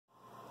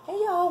Hey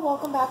y'all,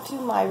 welcome back to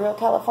My Real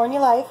California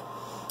Life.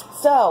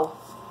 So,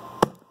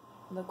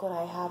 look what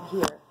I have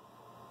here.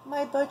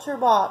 My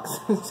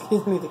Butcherbox.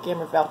 Excuse me, the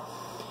camera fell.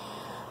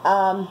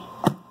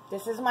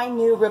 This is my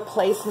new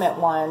replacement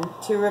one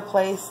to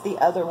replace the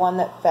other one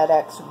that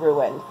FedEx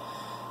ruined.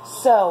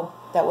 So,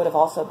 that would have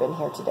also been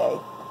here today.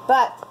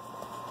 But,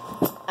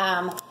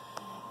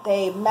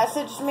 they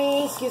messaged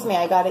me,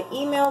 I got an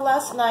email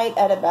last night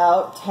at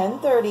about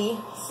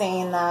 10:30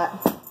 saying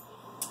that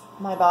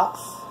my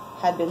box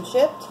had been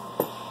shipped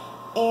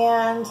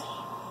and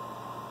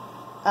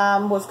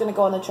was going to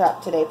go on the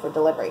truck today for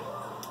delivery.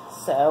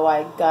 So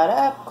I got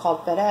up,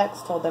 called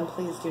FedEx, told them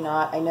please do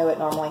not. I know it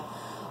normally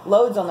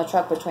loads on the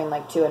truck between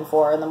like 2 and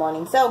 4 in the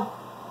morning. So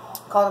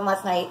called them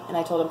last night and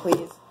I told them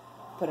please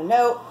put a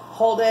note,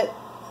 hold it.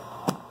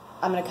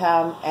 I'm going to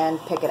come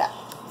and pick it up.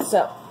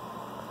 So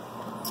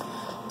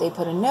they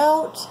put a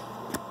note.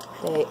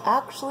 They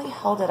actually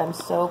held it. I'm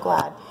so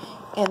glad.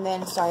 And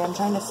then, sorry, I'm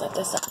trying to set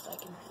this up so I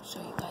can show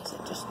you guys.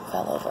 It just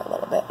fell over a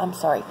little bit. I'm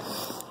sorry.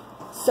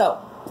 So,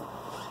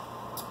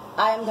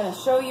 I am going to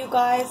show you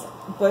guys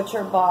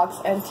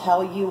Butcherbox and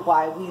tell you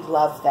why we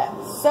love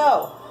them.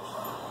 So,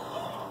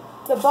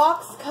 the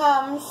box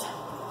comes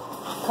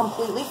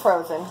completely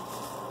frozen.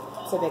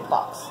 It's a big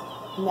box.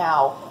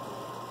 Now,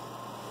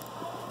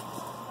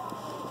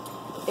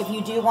 if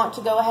you do want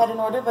to go ahead and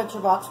order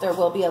Butcherbox, there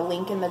will be a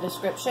link in the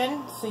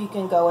description so you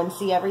can go and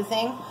see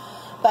everything.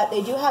 But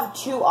they do have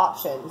two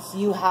options.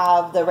 You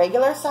have the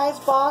regular size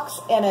box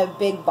and a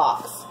big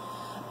box.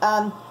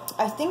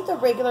 I think the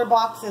regular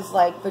box is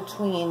like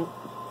between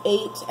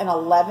 8 and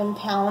 11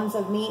 pounds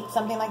of meat,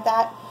 something like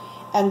that.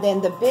 And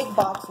then the big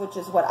box, which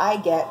is what I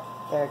get,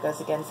 there it goes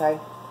again, sorry,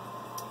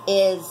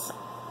 is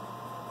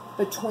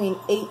between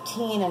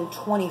 18 and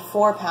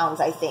 24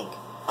 pounds, I think.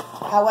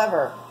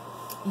 However,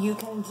 you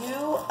can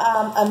do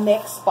a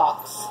mixed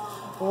box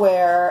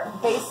where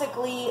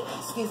basically,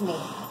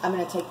 I'm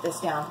going to take this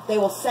down. They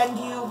will send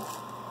you,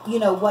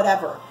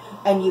 whatever.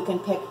 And you can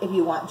pick if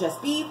you want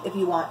just beef, if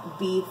you want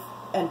beef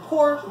and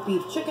pork,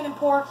 beef, chicken and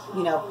pork,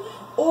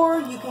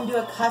 or you can do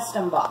a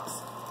custom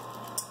box.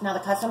 Now the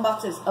custom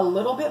box is a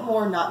little bit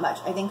more, not much.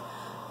 I think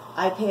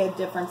I pay a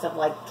difference of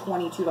like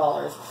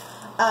 $22.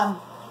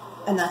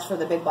 And that's for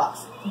the big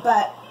box.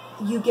 But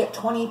you get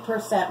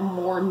 20%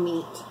 more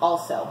meat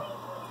also.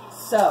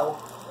 So,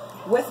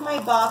 with my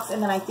box,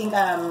 and then I think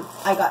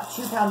I got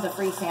 2 pounds of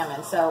free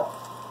salmon. So,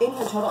 in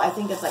here total, I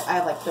think it's like, I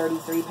have like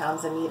 33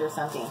 pounds of meat or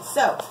something.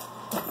 So,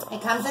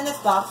 it comes in this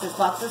box. This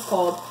box is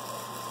cold.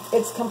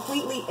 It's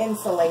completely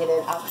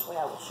insulated. Actually,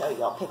 I will show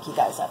you. I'll pick you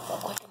guys up real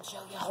quick and show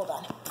you. Hold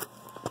on.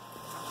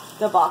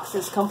 The box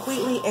is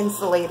completely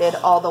insulated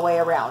all the way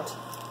around.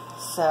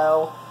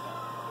 So,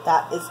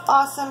 that is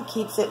awesome.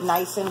 Keeps it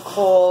nice and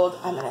cold.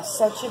 I'm going to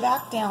set you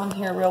back down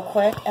here real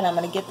quick, and I'm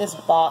going to get this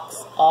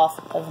box off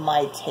of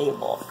my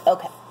table.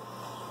 Okay.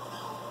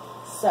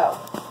 So,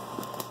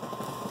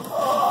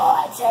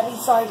 oh, it's heavy.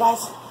 Sorry,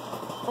 guys.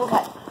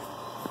 Okay.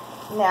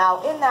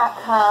 Now, in that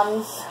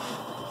comes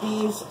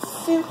these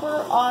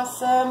super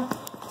awesome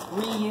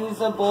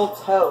reusable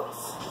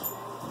totes.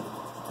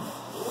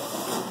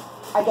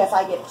 I guess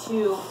I get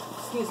 2,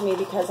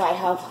 because I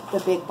have the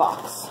big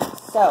box.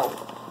 So,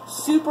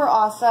 super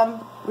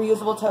awesome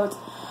reusable totes.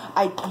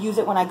 I use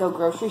it when I go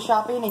grocery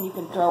shopping, and you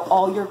can throw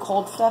all your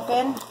cold stuff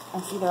in.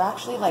 And see, they're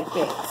actually like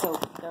big, so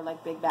they're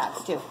like big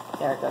bags too.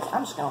 There it goes.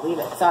 I'm just gonna leave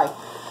it. Sorry.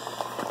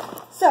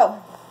 So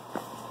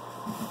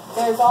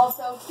there's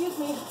also,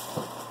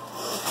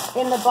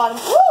 in the bottom.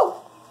 Woo!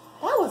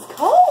 That was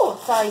cold.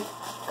 Sorry.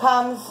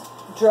 Comes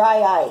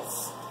dry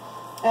ice,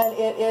 and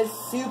it is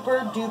super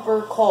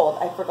duper cold.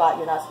 I forgot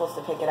you're not supposed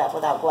to pick it up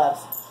without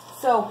gloves,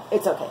 so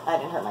it's okay. I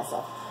didn't hurt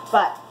myself,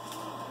 but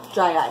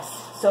dry ice,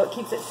 so it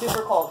keeps it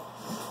super cold.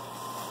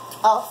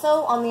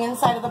 Also, on the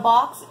inside of the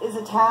box is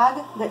a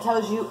tag that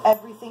tells you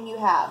everything you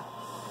have.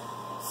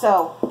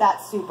 So,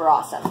 that's super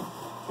awesome.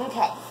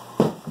 Okay,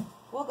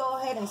 we'll go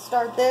ahead and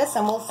start this,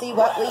 and we'll see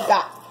what we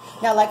got.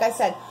 Now, like I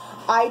said,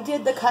 I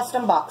did the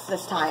custom box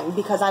this time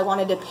because I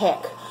wanted to pick.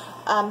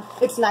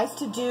 It's nice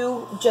to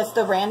do just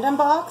the random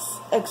box,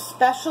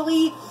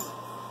 especially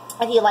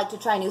if you like to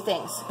try new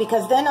things,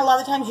 because then a lot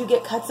of times you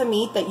get cuts of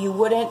meat that you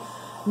wouldn't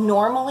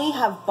normally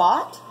have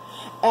bought.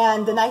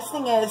 And the nice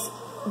thing is,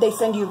 they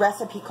send you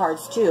recipe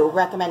cards too,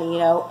 recommending,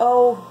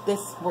 oh,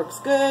 this works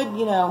good,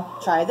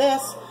 try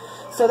this.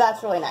 So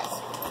that's really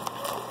nice.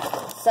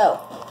 So,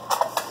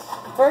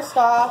 first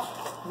off,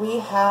 we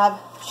have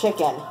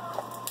chicken.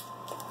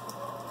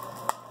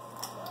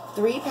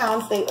 3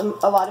 pounds,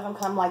 a lot of them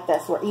come like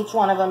this, where each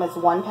one of them is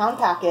 1 pound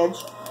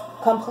package,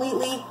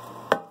 completely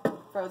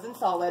frozen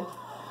solid.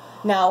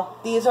 Now,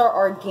 these are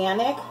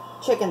organic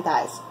chicken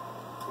thighs.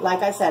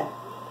 Like I said,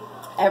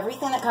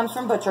 everything that comes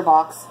from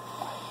Butcherbox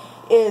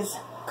is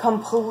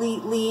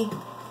completely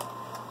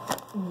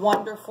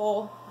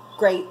wonderful,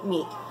 great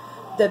meat.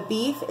 The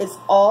beef is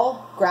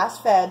all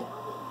grass-fed.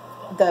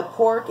 The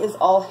pork is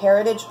all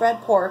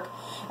heritage-bred pork.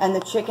 And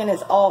the chicken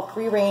is all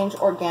free-range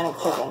organic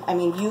chicken. I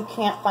mean, you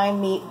can't find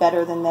meat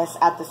better than this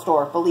at the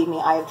store. Believe me,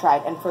 I have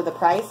tried. And for the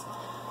price,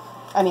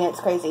 I mean, it's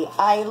crazy.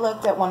 I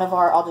looked at one of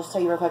our, I'll just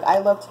tell you real quick, I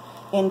looked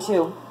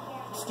into,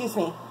 excuse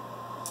me,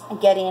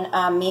 getting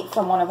meat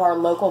from one of our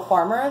local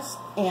farmers,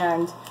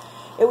 and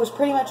it was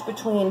pretty much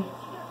between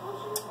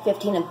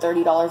 $15 and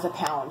 $30 a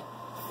pound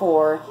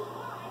for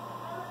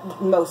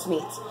most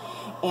meats,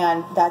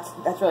 and that's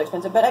really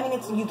expensive. But I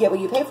mean, you get what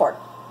you pay for.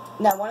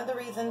 Now, one of the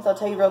reasons, I'll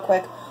tell you real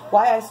quick,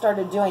 why I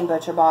started doing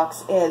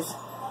Butcherbox is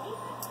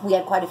we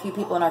had quite a few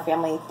people in our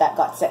family that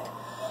got sick.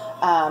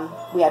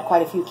 We had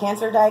quite a few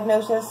cancer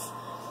diagnoses.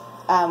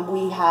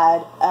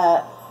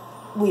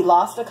 We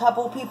lost a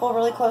couple people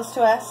really close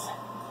to us,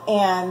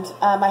 and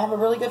I have a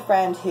really good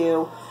friend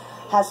who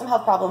has some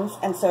health problems,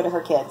 and so do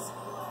her kids.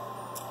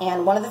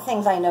 And one of the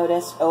things I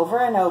noticed over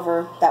and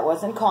over that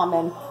wasn't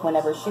common,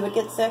 whenever she would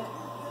get sick,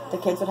 the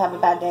kids would have a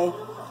bad day,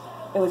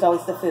 it was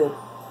always the food.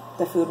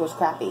 The food was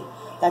crappy.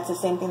 That's the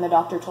same thing the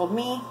doctor told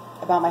me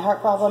about my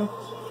heart problem.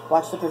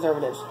 Watch the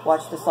preservatives.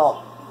 Watch the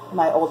salt.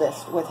 My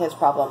oldest, with his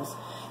problems,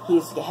 he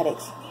used to get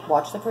headaches.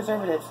 Watch the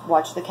preservatives.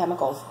 Watch the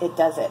chemicals. It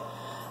does it.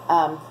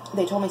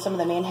 They told me some of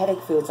the main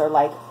headache foods are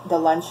like the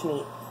lunch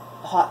meat,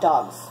 hot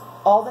dogs,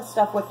 all the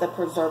stuff with the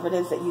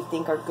preservatives that you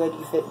think are good,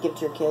 you give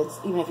to your kids,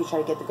 even if you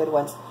try to get the good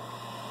ones.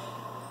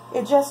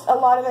 It just, a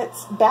lot of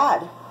it's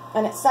bad,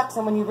 and it sucks.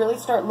 And when you really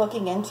start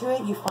looking into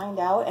it, you find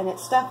out, and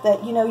it's stuff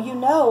that, you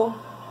know,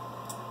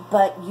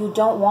 but you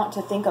don't want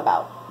to think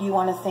about. You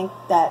want to think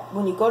that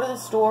when you go to the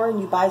store and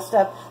you buy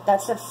stuff,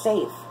 that stuff's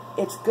safe.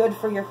 It's good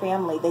for your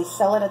family. They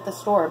sell it at the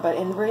store, but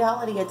in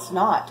reality, it's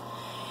not.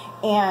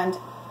 And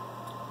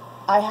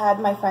I had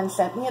my friend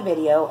sent me a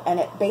video, and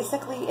it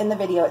basically, in the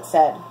video, it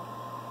said,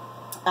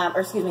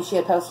 or excuse me, she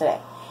had posted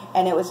it,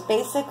 and it was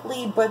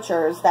basically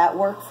butchers that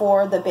work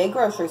for the big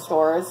grocery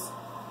stores.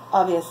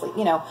 Obviously,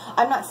 you know,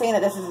 I'm not saying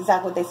that this is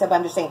exactly what they said, but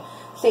I'm just saying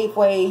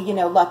Safeway, you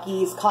know,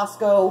 Lucky's,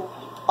 Costco,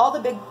 all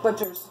the big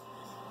butchers,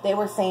 they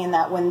were saying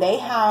that when they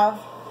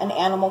have an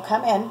animal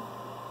come in,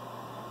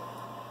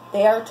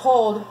 they are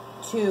told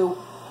to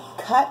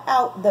cut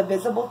out the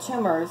visible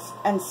tumors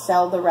and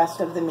sell the rest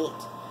of the meat.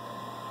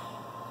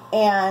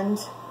 And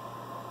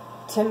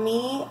to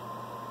me,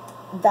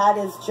 that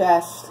is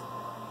just,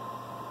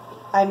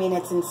 I mean,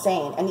 it's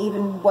insane. And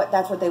even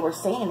that's what they were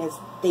saying is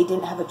they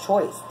didn't have a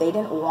choice. They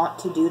didn't want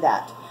to do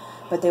that,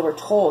 but they were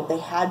told they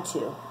had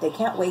to. They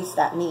can't waste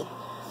that meat.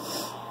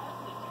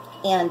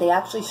 And they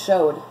actually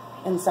showed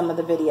in some of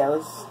the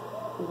videos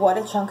what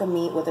a chunk of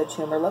meat with a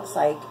tumor looks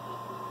like.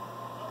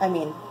 I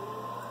mean,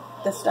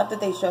 the stuff that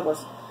they showed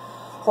was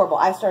horrible.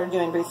 I started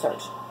doing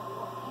research.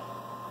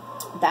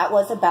 That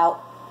was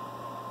about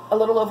a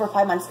little over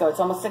 5 months ago.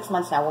 It's almost 6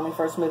 months now when we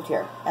first moved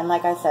here. And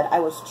like I said, I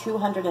was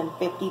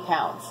 250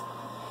 pounds.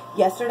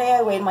 Yesterday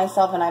I weighed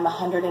myself and I'm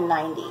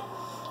 190.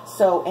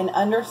 So in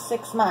under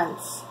 6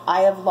 months,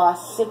 I have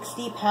lost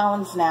 60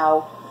 pounds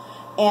now.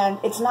 And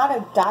it's not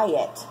a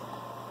diet.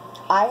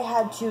 I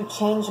had to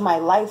change my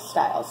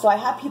lifestyle. So I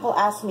have people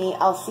ask me,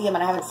 I'll see them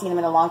and I haven't seen them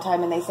in a long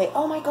time, and they say,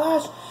 oh my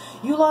gosh,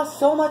 you lost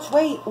so much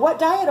weight. What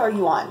diet are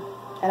you on?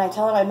 And I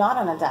tell them I'm not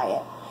on a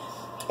diet.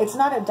 It's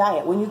not a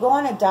diet. When you go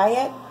on a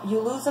diet, you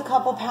lose a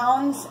couple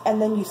pounds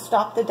and then you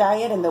stop the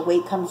diet and the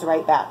weight comes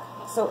right back.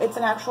 So it's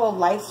an actual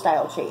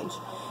lifestyle change.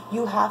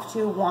 You have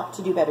to want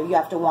to do better. You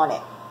have to want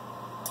it.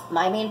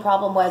 My main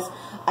problem was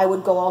I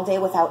would go all day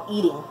without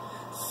eating.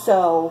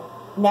 So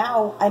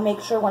now I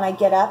make sure when I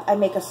get up, I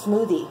make a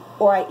smoothie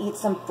or I eat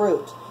some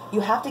fruit.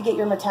 You have to get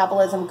your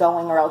metabolism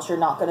going or else you're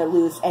not going to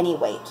lose any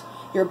weight.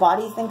 Your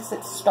body thinks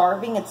it's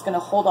starving. It's going to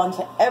hold on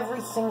to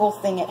every single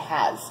thing it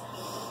has.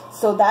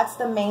 So that's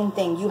the main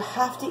thing. You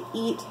have to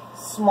eat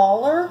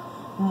smaller,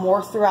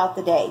 more throughout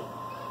the day.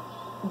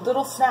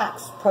 Little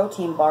snacks,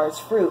 protein bars,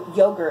 fruit,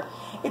 yogurt.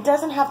 It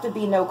doesn't have to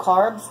be no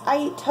carbs. I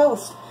eat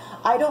toast.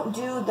 I don't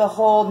do the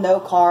whole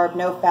no carb,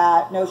 no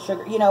fat, no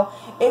sugar. You know,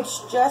 it's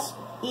just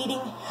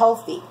eating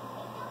healthy.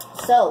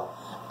 So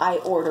I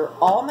order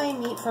all my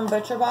meat from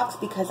Butcherbox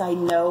because I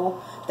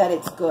know that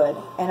it's good.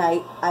 And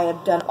I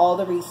have done all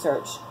the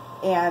research.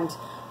 And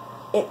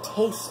it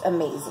tastes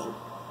amazing.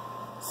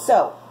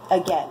 So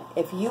again,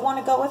 if you want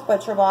to go with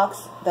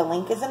Butcherbox, the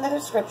link is in the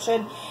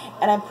description.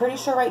 And I'm pretty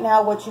sure right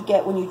now what you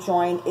get when you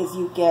join is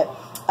you get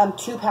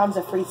 2 pounds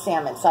of free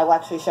salmon. So I will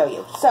actually show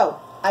you. So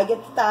I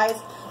get the thighs.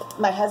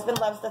 My husband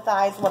loves the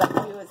thighs. What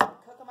I do is I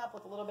cook them up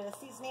with a little bit of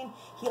seasoning.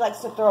 He likes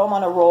to throw them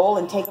on a roll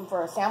and take them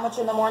for a sandwich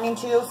in the morning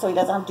too, so he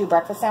doesn't have to do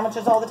breakfast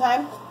sandwiches all the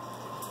time.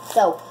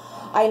 So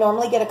I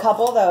normally get a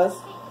couple of those.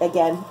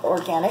 Again,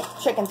 organic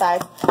chicken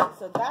thighs.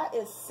 So that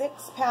is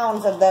 6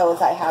 pounds of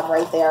those I have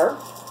right there.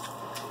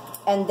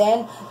 And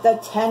then the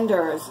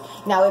tenders.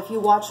 Now, if you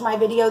watched my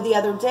video the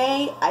other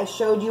day, I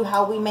showed you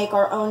how we make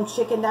our own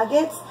chicken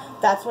nuggets.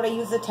 That's what I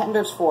use the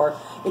tenders for.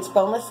 It's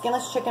boneless,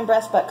 skinless chicken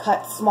breast, but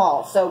cut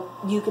small. So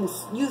you can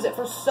use it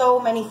for so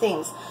many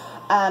things.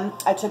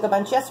 I took a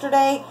bunch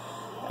yesterday,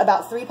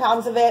 about 3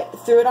 pounds of it,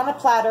 threw it on a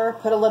platter,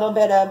 put a little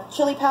bit of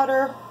chili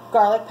powder,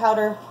 garlic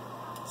powder,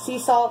 sea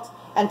salt,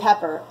 and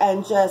pepper,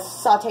 and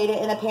just sauteed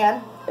it in a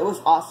pan. It was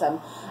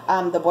awesome.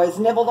 The boys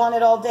nibbled on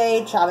it all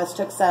day. Travis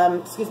took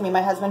some, excuse me,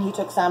 my husband, he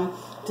took some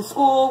to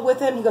school with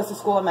him. He goes to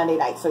school on Monday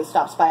night, so he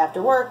stops by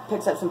after work,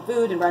 picks up some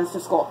food, and runs to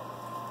school.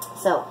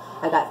 So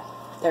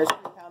there's 3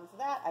 pounds of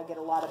that. I get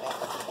a lot of it.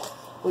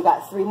 We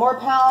got 3 more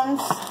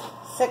pounds,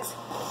 6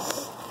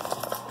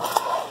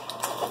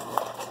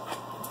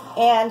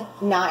 and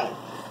 9.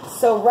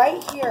 So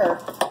right here,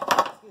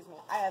 excuse me,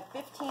 I have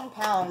 15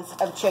 pounds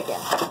of chicken.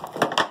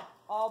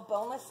 All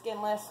boneless,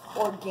 skinless,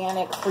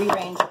 organic,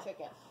 free-range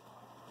chicken.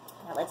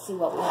 Now let's see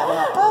what we have in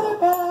our other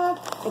bag.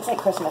 It's like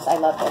Christmas. I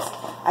love this.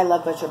 I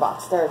love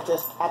Butcherbox. They're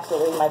just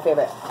absolutely my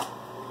favorite.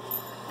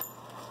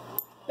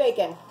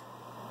 Bacon.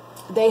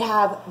 They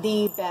have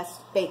the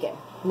best bacon.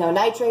 No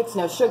nitrates,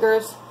 no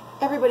sugars.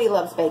 Everybody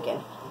loves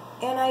bacon.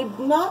 And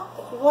I'm not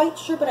quite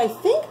sure, but I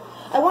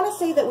want to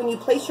say that when you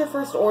place your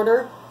first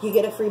order, you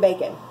get a free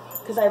bacon.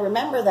 Because I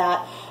remember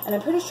that, and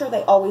I'm pretty sure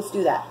they always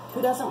do that.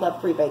 Who doesn't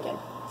love free bacon?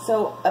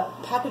 So a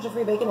package of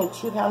free bacon and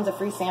 2 pounds of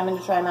free salmon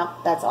to try them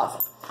out, that's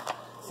awesome.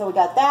 So we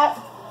got that.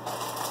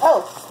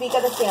 Oh, speak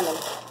of the salmon.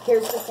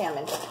 Here's the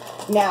salmon.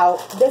 Now,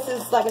 this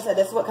is, like I said,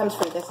 this is what comes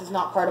free. This is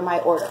not part of my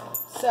order.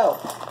 So,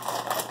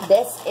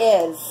 this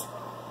is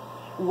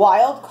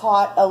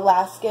wild-caught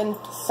Alaskan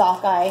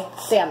sockeye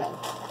salmon.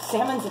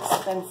 Salmon's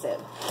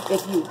expensive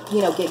if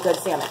you know, get good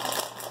salmon.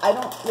 I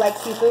don't like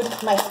seafood.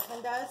 My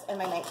husband does, and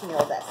my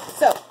 19-year-old does.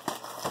 So,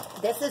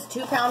 this is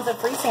 2 pounds of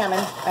free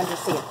salmon. I'm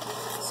just seeing.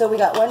 So, we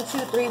got 1, 2,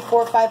 3,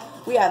 4,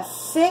 5. We have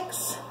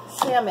 6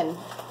 salmon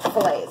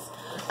fillets.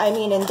 I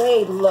mean, and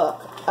they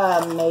look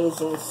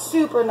amazing.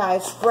 Super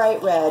nice,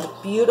 bright red,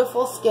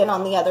 beautiful skin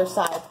on the other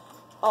side.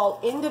 All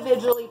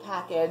individually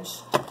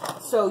packaged,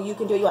 so you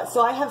can do what you want.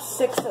 So I have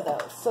 6 of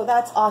those. So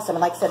that's awesome.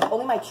 And like I said,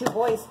 only my 2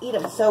 boys eat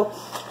them. So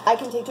I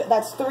can take,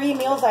 that's 3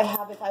 meals I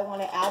have if I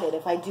want to add it.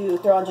 If I do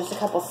throw on just a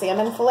couple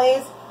salmon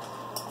fillets,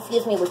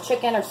 excuse me, with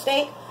chicken or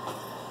steak.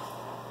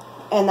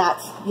 And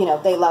that's, you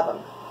know, they love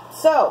them.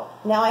 So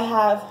now I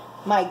have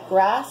my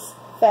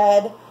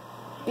grass-fed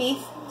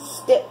beef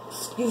steak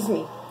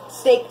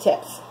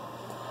tips.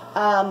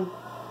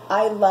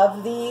 I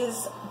love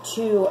these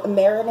to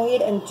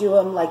marinate and do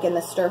them like in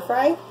the stir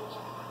fry,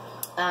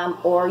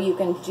 or you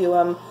can do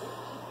them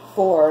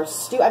for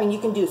stew. I mean, you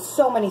can do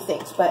so many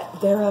things,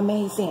 but they're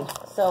amazing.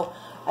 So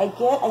I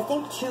get, I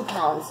think, 2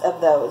 pounds of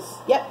those.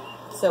 Yep.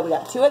 So we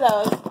got 2 of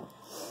those.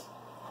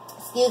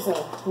 Excuse me.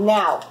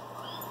 Now,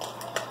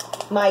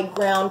 my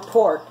ground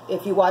pork.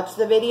 If you watched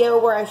the video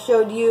where I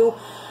showed you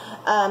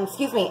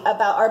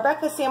about our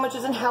breakfast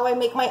sandwiches and how I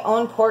make my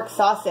own pork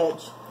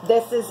sausage.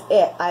 This is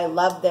it. I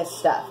love this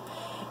stuff.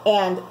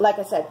 And like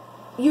I said,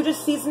 you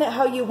just season it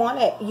how you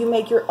want it. You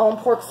make your own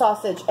pork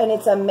sausage, and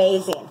it's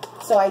amazing.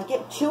 So I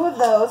get 2 of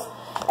those,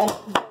 and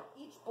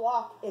each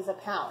block is a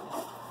pound.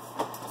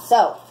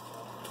 So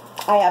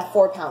I have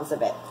 4 pounds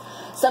of it.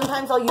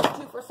 Sometimes I'll use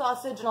 2 for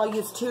sausage, and I'll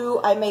use 2.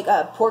 I make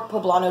pork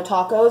poblano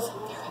tacos.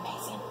 They're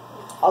amazing.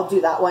 I'll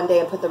do that one day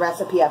and put the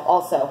recipe up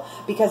also,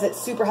 because it's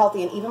super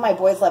healthy, and even my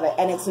boys love it,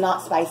 and it's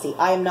not spicy.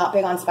 I am not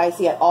big on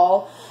spicy at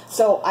all,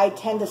 so I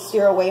tend to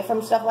steer away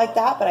from stuff like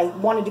that, but I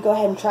wanted to go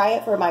ahead and try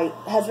it for my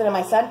husband and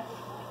my son,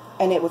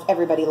 and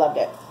everybody loved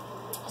it.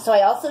 So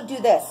I also do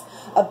this,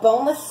 a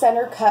boneless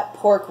center cut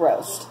pork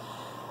roast.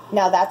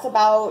 Now that's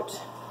about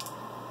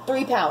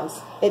 3 pounds.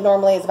 It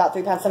normally is about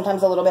 3 pounds,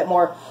 sometimes a little bit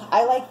more.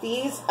 I like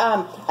these.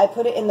 I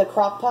put it in the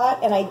crock pot,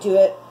 and I do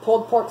it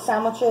pulled pork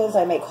sandwiches.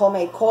 I make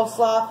homemade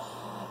coleslaw.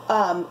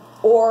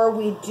 Or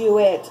we do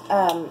it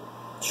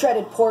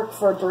shredded pork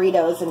for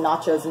burritos and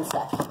nachos and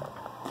stuff.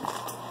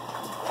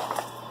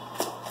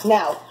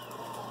 Now,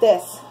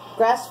 this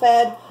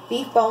grass-fed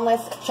beef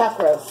boneless chuck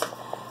roast.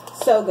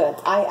 So good.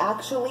 I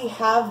actually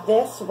have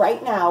this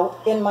right now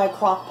in my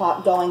crock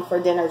pot going for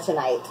dinner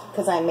tonight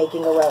because I'm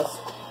making a roast.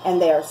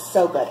 And they are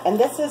so good. And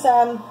this is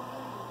a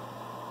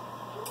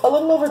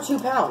little over 2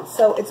 pounds.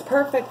 So it's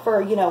perfect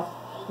for, you know,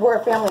 we're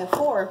a family of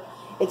 4.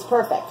 It's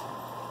perfect.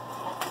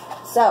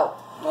 So,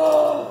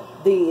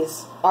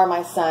 these are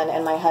my son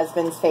and my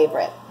husband's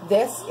favorite.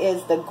 This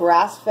is the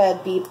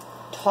grass-fed beef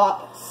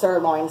top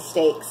sirloin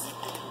steaks.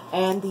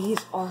 And these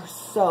are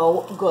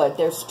so good.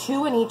 There's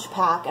 2 in each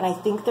pack, and I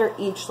think they're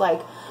each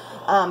like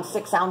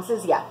 6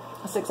 ounces. Yeah,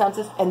 6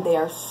 ounces, and they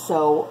are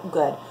so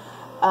good.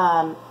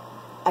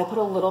 I put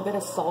a little bit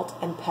of salt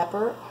and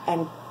pepper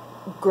and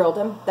grilled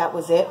them. That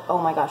was it. Oh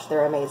my gosh,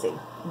 they're amazing.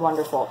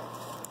 Wonderful.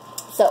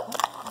 So,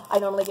 I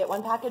normally get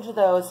 1 package of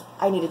those.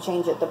 I need to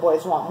change it. The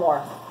boys want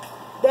more.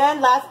 Then,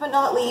 last but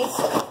not least,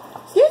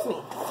 excuse me,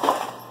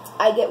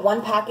 I get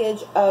 1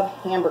 package of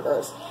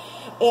hamburgers.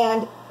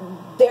 And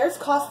theirs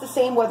cost the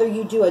same whether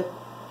you do a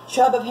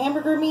chub of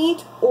hamburger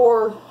meat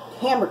or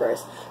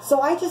hamburgers.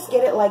 So I just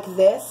get it like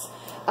this.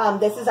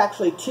 This is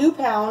actually 2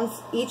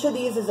 pounds. Each of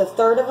these is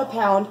 1/3 of a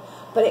pound,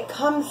 but it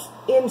comes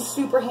in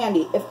super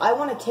handy. If I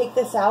want to take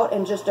this out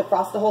and just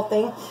defrost the whole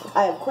thing,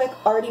 I have quick,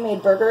 already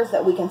made burgers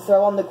that we can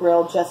throw on the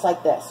grill just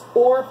like this.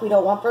 Or if we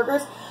don't want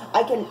burgers,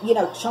 I can, you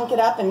know, chunk it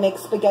up and make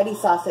spaghetti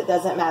sauce. It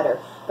doesn't matter.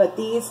 But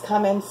these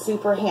come in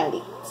super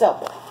handy. So,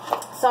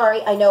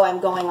 sorry, I know I'm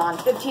going on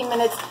 15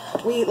 minutes.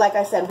 Like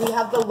I said, we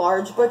have the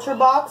large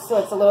Butcherbox, so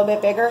it's a little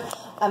bit bigger.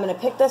 I'm going to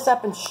pick this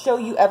up and show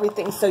you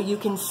everything so you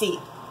can see.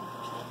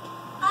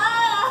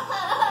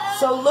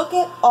 So look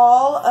at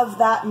all of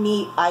that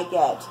meat I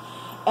get.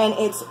 And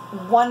it's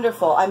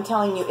wonderful. I'm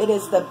telling you, it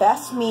is the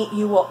best meat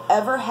you will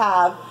ever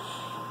have.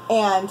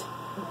 And,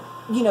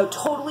 you know,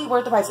 totally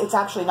worth the price. It's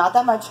actually not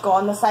that much. Go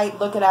on the site,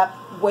 look it up.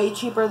 Way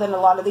cheaper than a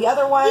lot of the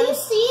other ones. You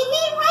see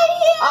me right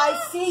here?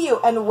 I see you.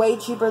 And way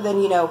cheaper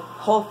than, you know,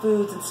 Whole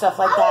Foods and stuff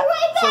like that.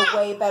 For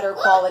way better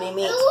quality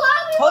meat.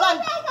 Hold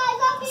on.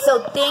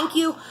 So thank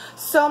you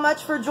so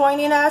much for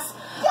joining us.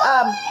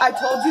 I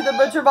told you the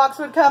Butcherbox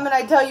would come and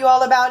I'd tell you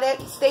all about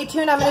it. Stay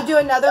tuned. I'm going to do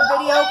another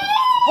video.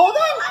 Hold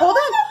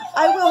on.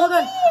 I will. Hold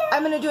on.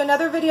 I'm going to do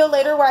another video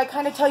later where I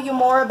kind of tell you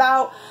more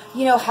about,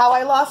 you know, how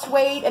I lost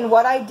weight and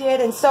what I did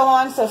and so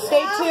on. So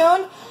stay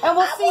tuned and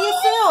we'll see you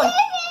soon.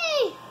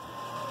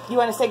 You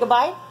want to say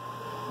goodbye?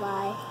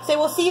 Bye. Say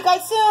we'll see you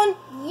guys soon.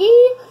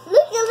 Yeah,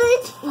 look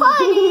at this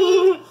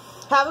party.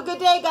 Have a good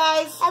day,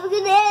 guys. Have a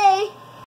good day.